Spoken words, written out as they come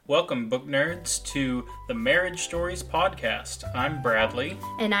Welcome, book nerds, to the Marriage Stories podcast. I'm Bradley.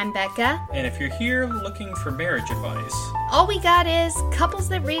 And I'm Bekah. And if you're here looking for marriage advice, all we got is couples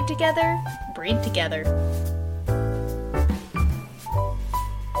that read together, breed together.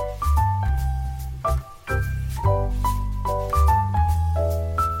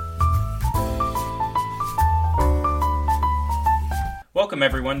 welcome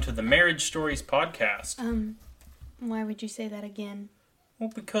everyone to the Marriage Stories podcast. Why would you say that again?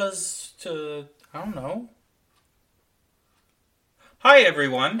 Well, because I don't know. Hi,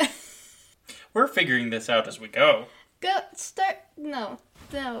 everyone. We're figuring this out as we go. No.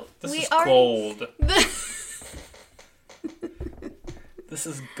 This is gold. This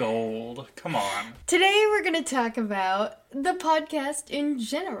is gold. Come on. Today we're going to talk about the podcast in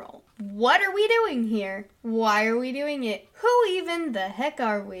general. What are we doing here? Why are we doing it? Who even the heck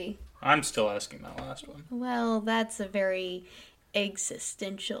are we? I'm still asking that last one. Well, that's a very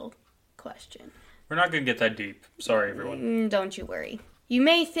existential question. We're not going to get that deep. Sorry, everyone. Don't you worry. You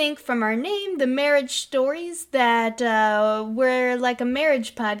may think from our name, The Marriage Stories, that we're like a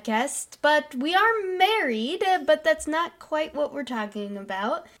marriage podcast, but we are married, but that's not quite what we're talking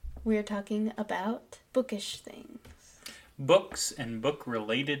about. We're talking about bookish things. Books and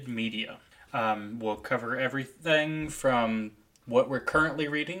book-related media. We'll cover everything from what we're currently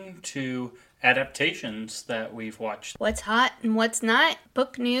reading to adaptations that we've watched. What's hot and what's not,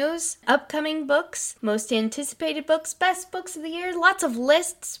 book news, upcoming books, most anticipated books, best books of the year, lots of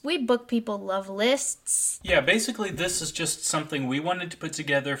lists. We book people love lists. Yeah, basically this is just something we wanted to put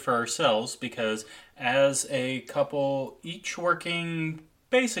together for ourselves because as a couple, each working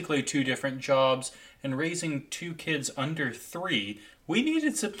basically 2 different jobs and raising 2 kids under 3, we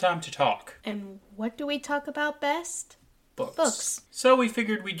needed some time to talk. And what do we talk about best? Books. So we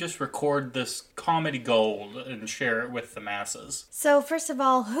figured we'd just record this comedy gold and share it with the masses. So first of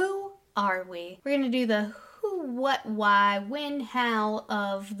all, who are we? We're going to do the who, what, why, when, how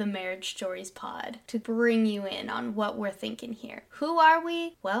of the Marriage Stories pod to bring you in on what we're thinking here. Who are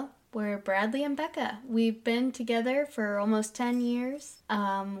we? Well, we're Bradley and Bekah. We've been together for almost 10 years.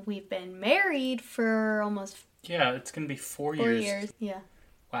 We've been married for almost... Yeah, it's going to be 4 years. 4 years, yeah.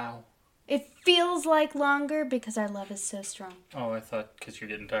 Wow. It feels like longer because our love is so strong. Oh, I thought because you're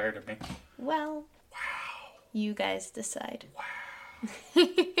getting tired of me. Well, wow. You guys decide. Wow.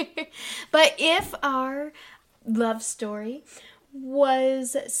 But if our love story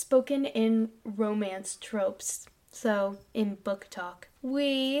was spoken in romance tropes, so in book talk,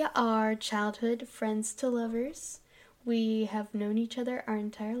 we are childhood friends to lovers. We have known each other our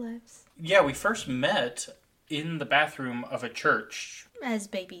entire lives. Yeah, we first met in the bathroom of a church. As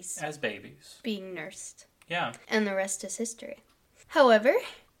babies. Being nursed. Yeah. And the rest is history. However,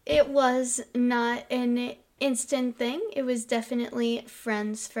 it was not an instant thing. It was definitely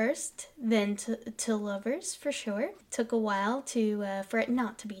friends first, then to lovers, for sure. Took a while for it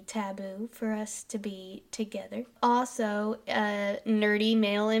not to be taboo for us to be together. Also, nerdy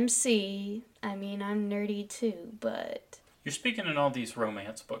male MC. I mean, I'm nerdy too, but... You're speaking in all these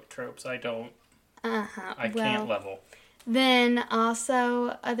romance book tropes. I can't level. Then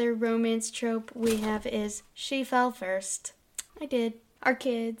also, other romance trope we have is she fell first. I did. Our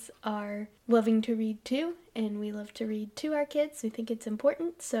kids are loving to read too, and we love to read to our kids. We think it's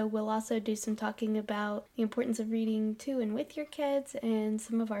important, so we'll also do some talking about the importance of reading to and with your kids and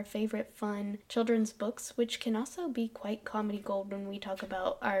some of our favorite fun children's books, which can also be quite comedy gold when we talk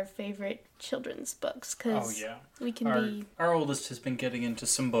about our favorite children's books, because we can Our oldest has been getting into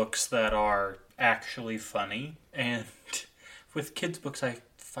some books that are actually funny, and with kids' books I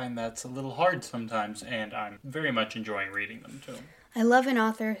find that's a little hard sometimes, and I'm very much enjoying reading them to them. I love an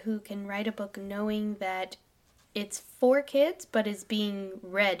author who can write a book knowing that it's for kids, but is being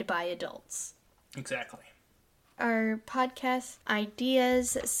read by adults. Exactly. Our podcast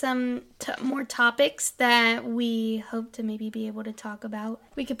ideas, some more topics that we hope to maybe be able to talk about.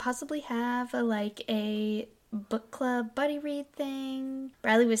 We could possibly have a book club buddy read thing.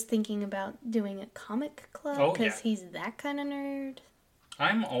 Bradley was thinking about doing a comic club because he's that kind of nerd.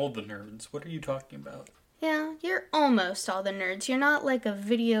 I'm all the nerds. What are you talking about? Yeah, you're almost all the nerds. You're not like a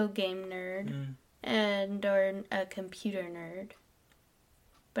video game nerd or a computer nerd.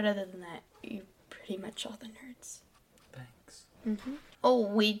 But other than that, you're pretty much all the nerds. Thanks. Mm-hmm. Oh,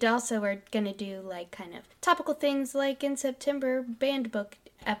 we also are going to do kind of topical things like in September, band book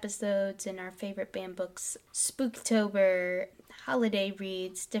episodes and our favorite band books, Spooktober, holiday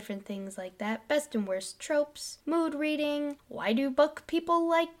reads, different things like that, best and worst tropes, mood reading, why do book people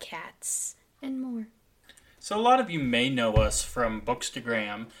like cats, and more. So a lot of you may know us from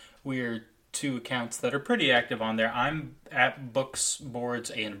Bookstagram. We're two accounts that are pretty active on there. I'm at Books, Boards,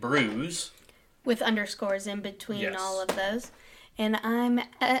 and Brews. With underscores in between Yes. all of those. And I'm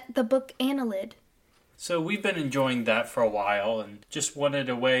at the Book Annalid. So we've been enjoying that for a while and just wanted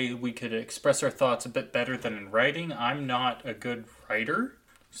a way we could express our thoughts a bit better than in writing. I'm not a good writer,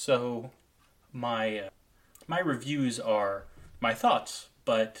 so my reviews are my thoughts,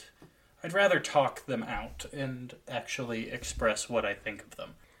 but I'd rather talk them out and actually express what I think of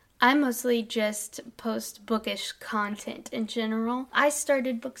them. I mostly just post bookish content in general. I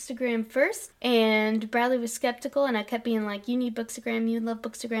started Bookstagram first, and Bradley was skeptical, and I kept being like, you need Bookstagram, you love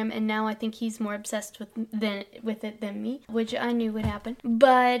Bookstagram, and now I think he's more obsessed with it than me, which I knew would happen.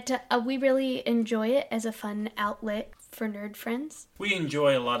 But we really enjoy it as a fun outlet for nerd friends. We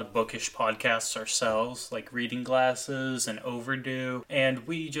enjoy a lot of bookish podcasts ourselves, like Reading Glasses and Overdue, and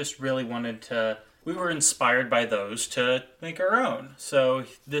we just really we were inspired by those to make our own. So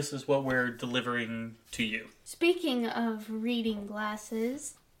this is what we're delivering to you. Speaking of reading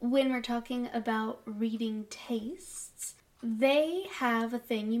glasses, when we're talking about reading tastes, they have a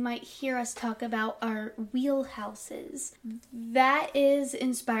thing. You might hear us talk about our wheelhouses. That is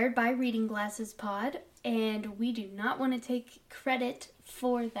inspired by Reading Glasses Pod, and we do not want to take credit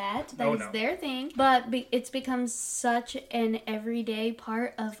for that. That is their thing. But it's become such an everyday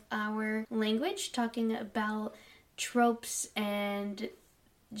part of our language, talking about tropes and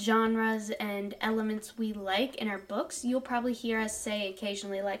genres and elements we like in our books. You'll probably hear us say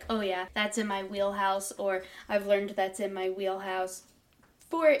occasionally like, oh yeah, that's in my wheelhouse, or I've learned that's in my wheelhouse.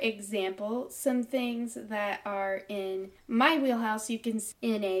 For example, some things that are in my wheelhouse you can see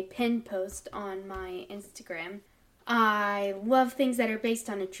in a pin post on my Instagram. I love things that are based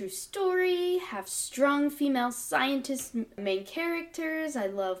on a true story, have strong female scientist main characters. I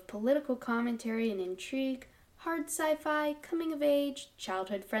love political commentary and intrigue. Hard sci-fi, coming of age,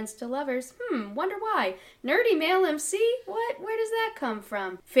 childhood friends to lovers. Wonder why. Nerdy male MC? What? Where does that come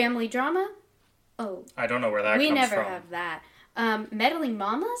from? Family drama? Oh. I don't know where that comes from. We never have that. Meddling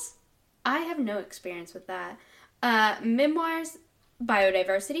mamas? I have no experience with that. Memoirs,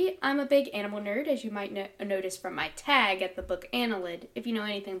 biodiversity. I'm a big animal nerd, as you might notice from my tag at the Book Annalid, if you know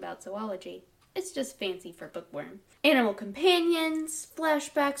anything about zoology. It's just fancy for bookworm. Animal companions,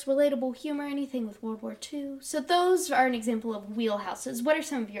 flashbacks, relatable humor, anything with World War II. So those are an example of wheelhouses. What are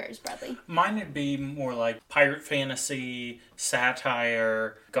some of yours, Bradley? Mine would be more like pirate fantasy,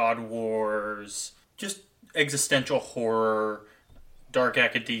 satire, God Wars, just existential horror, dark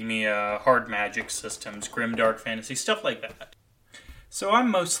academia, hard magic systems, grimdark fantasy, stuff like that. So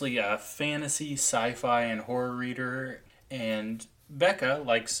I'm mostly a fantasy, sci-fi, and horror reader, and Bekah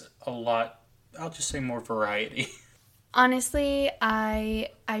likes a lot, I'll just say more variety. Honestly, I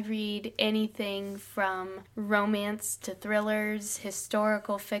read anything from romance to thrillers,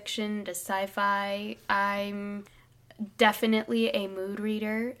 historical fiction to sci-fi. I'm definitely a mood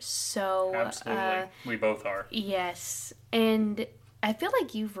reader, so... Absolutely. We both are. Yes, and I feel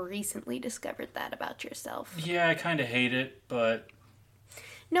like you've recently discovered that about yourself. Yeah, I kind of hate it, but...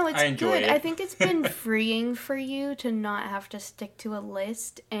 No, it's I enjoy good. it. I think it's been freeing for you to not have to stick to a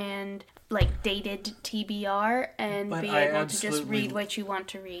list and like dated TBR and be able to just read what you want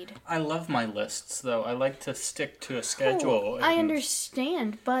to read. I love my lists, though. I like to stick to a schedule. I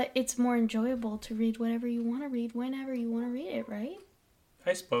understand, but it's more enjoyable to read whatever you want to read whenever you want to read it, right?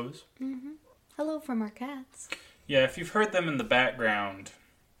 I suppose. Mm-hmm. Hello from our cats. Yeah, if you've heard them in the background,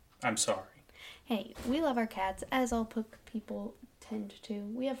 I'm sorry. Hey, we love our cats, as all people tend to.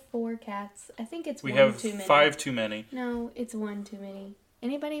 We have 4 cats. I think it's we one have too many. 5 too many. No, it's 1 too many.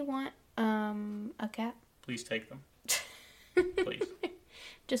 Anybody want a cat? Please take them. Please.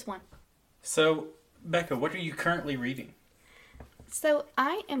 Just 1. So, Bekah, what are you currently reading? So,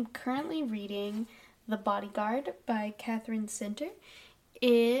 I am currently reading The Bodyguard by Catherine Center.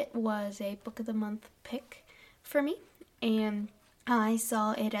 It was a Book of the Month pick for me, and I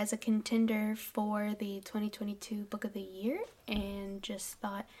saw it as a contender for the 2022 Book of the Year, and just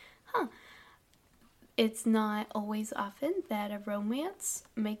thought, it's not always often that a romance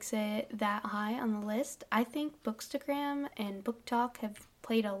makes it that high on the list. I think Bookstagram and Book Talk have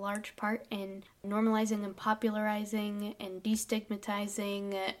played a large part in normalizing and popularizing and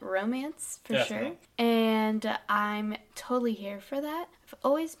destigmatizing romance, for Definitely. sure. And I'm totally here for that. I've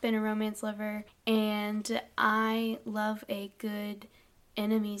always been a romance lover, and I love a good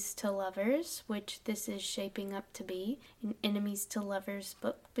enemies to lovers, which this is shaping up to be, an enemies to lovers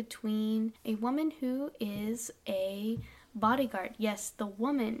book between a woman who is a bodyguard. Yes, the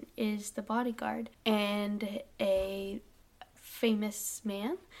woman is the bodyguard, and a famous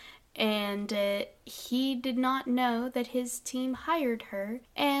man, And he did not know that his team hired her,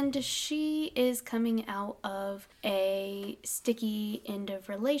 and she is coming out of a sticky end of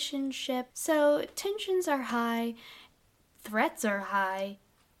relationship. So tensions are high, threats are high,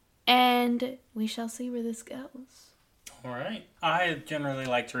 and we shall see where this goes. All right. I generally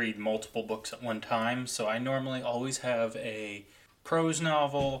like to read multiple books at one time, so I normally always have a prose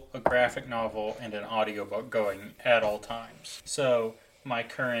novel, a graphic novel, and an audiobook going at all times. So my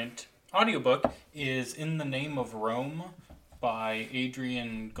current audiobook is In the Name of Rome by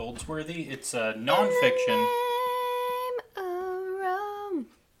Adrian Goldsworthy. It's a nonfiction. Name of Rome.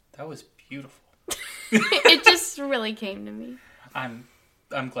 That was beautiful. It just really came to me. I'm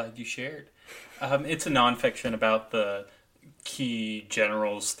glad you shared. It's a nonfiction about the key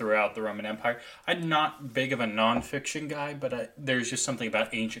generals throughout the Roman Empire. I'm not big of a nonfiction guy, but there's just something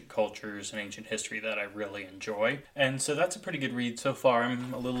about ancient cultures and ancient history that I really enjoy. And so that's a pretty good read so far.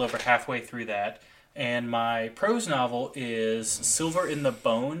 I'm a little over halfway through that. And my prose novel is Silver in the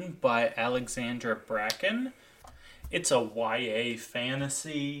Bone by Alexandra Bracken. It's a YA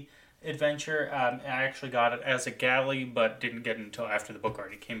fantasy adventure. I actually got it as a galley, but didn't get it until after the book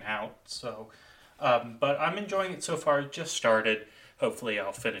already came out. So, but I'm enjoying it so far. It just started. Hopefully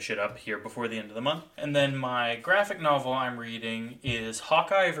I'll finish it up here before the end of the month. And then my graphic novel I'm reading is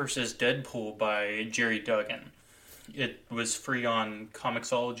Hawkeye vs. Deadpool by Jerry Duggan. It was free on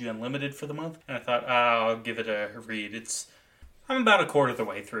Comixology Unlimited for the month, and I thought, I'll give it a read. I'm about a quarter of the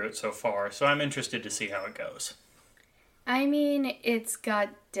way through it so far, so I'm interested to see how it goes. I mean, it's got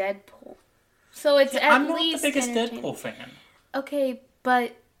Deadpool. So it's at least I'm not the biggest Deadpool fan. Okay,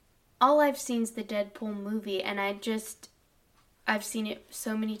 but all I've seen is the Deadpool movie, and I've seen it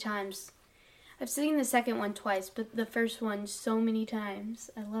so many times. I've seen the second one twice, but the first one so many times.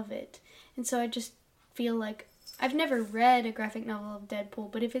 I love it. And so I just feel like I've never read a graphic novel of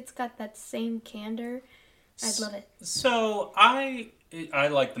Deadpool, but if it's got that same candor, I'd love it. So I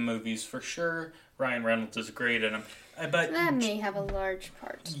like the movies for sure. Ryan Reynolds is great in them. But that may have a large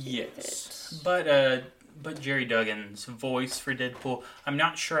part to do with it. But Jerry Duggan's voice for Deadpool, I'm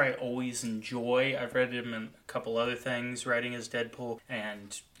not sure I always enjoy. I've read him in a couple other things writing as Deadpool,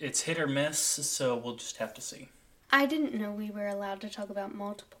 and it's hit or miss, so we'll just have to see. I didn't know we were allowed to talk about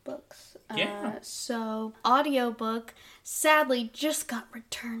multiple books. Yeah. So, audiobook, sadly, just got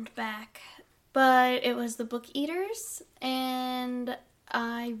returned back. But it was The Book Eaters, and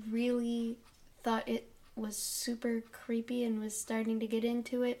I really thought it was super creepy and was starting to get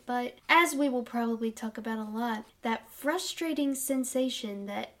into it. But as we will probably talk about a lot, that frustrating sensation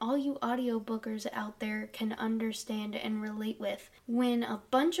that all you audiobookers out there can understand and relate with when a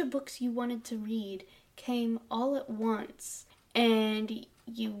bunch of books you wanted to read came all at once and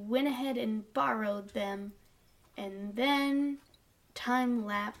you went ahead and borrowed them, and then time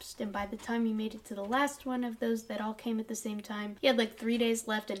lapsed, and by the time you made it to the last one of those that all came at the same time, you had like 3 days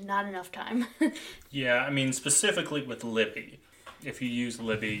left and not enough time. Yeah, I mean, specifically with Libby. If you use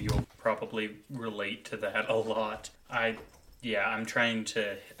Libby, you'll probably relate to that a lot. I've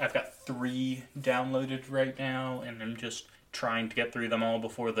got 3 downloaded right now, and I'm just trying to get through them all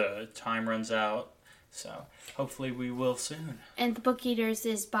before the time runs out. So, hopefully we will soon. And The Book Eaters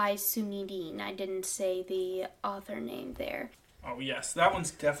is by Sunidine. I didn't say the author name there. Oh, yes. That one's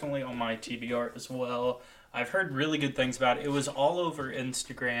definitely on my TBR as well. I've heard really good things about it. It was all over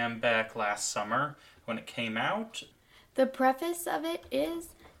Instagram back last summer when it came out. The preface of it is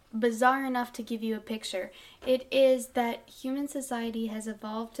bizarre enough to give you a picture. It is that human society has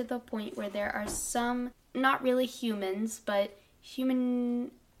evolved to the point where there are some, not really humans, but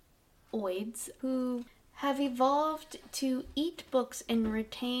humanoids who have evolved to eat books and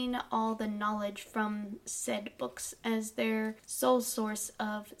retain all the knowledge from said books as their sole source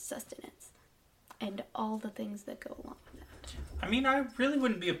of sustenance and all the things that go along with that. I mean, I really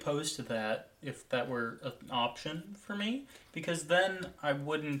wouldn't be opposed to that if that were an option for me, because then I'm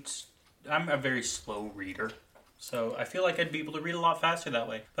a very slow reader. So I feel like I'd be able to read a lot faster that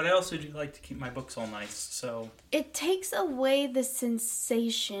way. But I also do like to keep my books all nice, so... It takes away the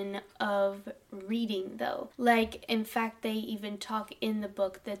sensation of reading, though. Like, in fact, they even talk in the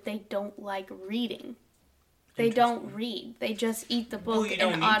book that they don't like reading. They don't read. They just eat the book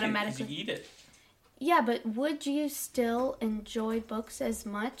and automatically... You eat it. Yeah, but would you still enjoy books as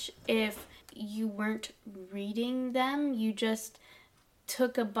much if you weren't reading them? You just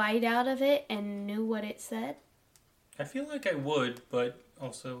took a bite out of it and knew what it said? I feel like I would, but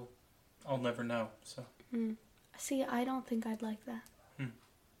also I'll never know. So. See, I don't think I'd like that.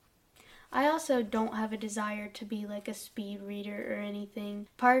 I also don't have a desire to be like a speed reader or anything.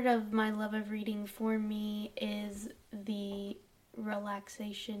 Part of my love of reading for me is the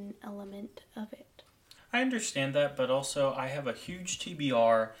relaxation element of it. I understand that, but also I have a huge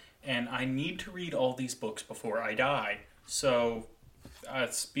TBR, and I need to read all these books before I die. So,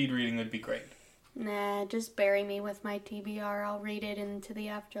 speed reading would be great. Nah, just bury me with my TBR. I'll read it into the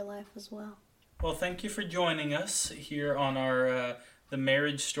afterlife as well. Well, thank you for joining us here on our the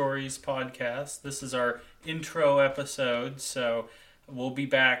Marriage Stories podcast. This is our intro episode, so we'll be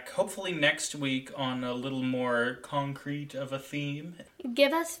back hopefully next week on a little more concrete of a theme.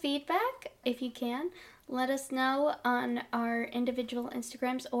 Give us feedback if you can. Let us know on our individual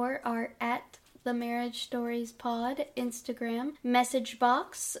Instagrams or our The Marriage Stories Pod Instagram message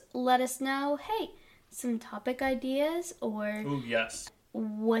box. Let us know, hey, some topic ideas or Ooh, yes.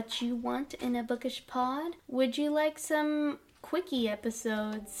 What you want in a bookish pod. Would you like some quickie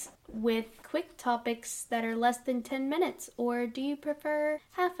episodes with quick topics that are less than 10 minutes? Or do you prefer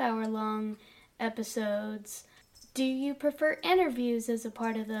half-hour long episodes? Do you prefer interviews as a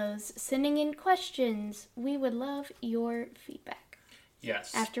part of those? Sending in questions. We would love your feedback.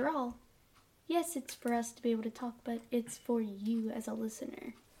 Yes. After all, yes, it's for us to be able to talk, but it's for you as a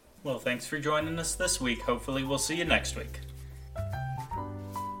listener. Well, thanks for joining us this week. Hopefully we'll see you next week.